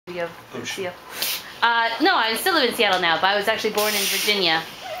Oh, sure. No, I still live in Seattle now, but I was actually born in Virginia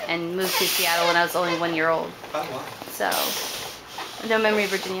and moved to Seattle when I was only 1 year old. Oh, wow. So, no memory of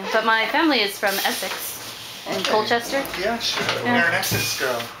Virginia. But my family is from Essex in Colchester. Yeah, sure. Yeah. You're an Essex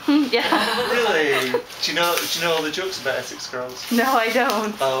girl. Yeah. Really? Do you know all the jokes about Essex girls? No, I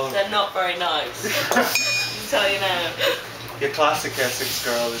don't. Oh. They're not very nice. I can tell you now. Your classic Essex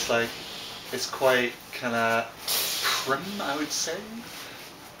girl is like, it's quite kind of prim, I would say.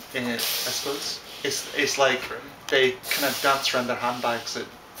 I suppose it's like they kind of dance around their handbags at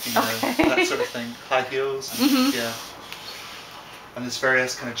that sort of thing, high heels. And, yeah. And there's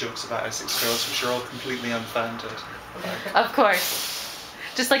various kind of jokes about Essex girls, which are all completely unfounded. Of course.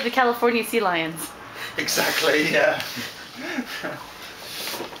 Just like the California sea lions. Exactly. Yeah.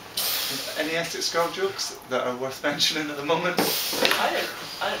 Any Essex girl jokes that are worth mentioning at the moment? I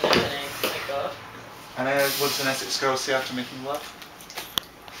don't know any. Thank God. And what's an Essex girl say after making love?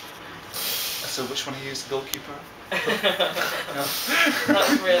 So which one of you is the goalkeeper? No.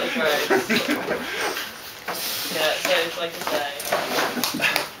 That's really gross.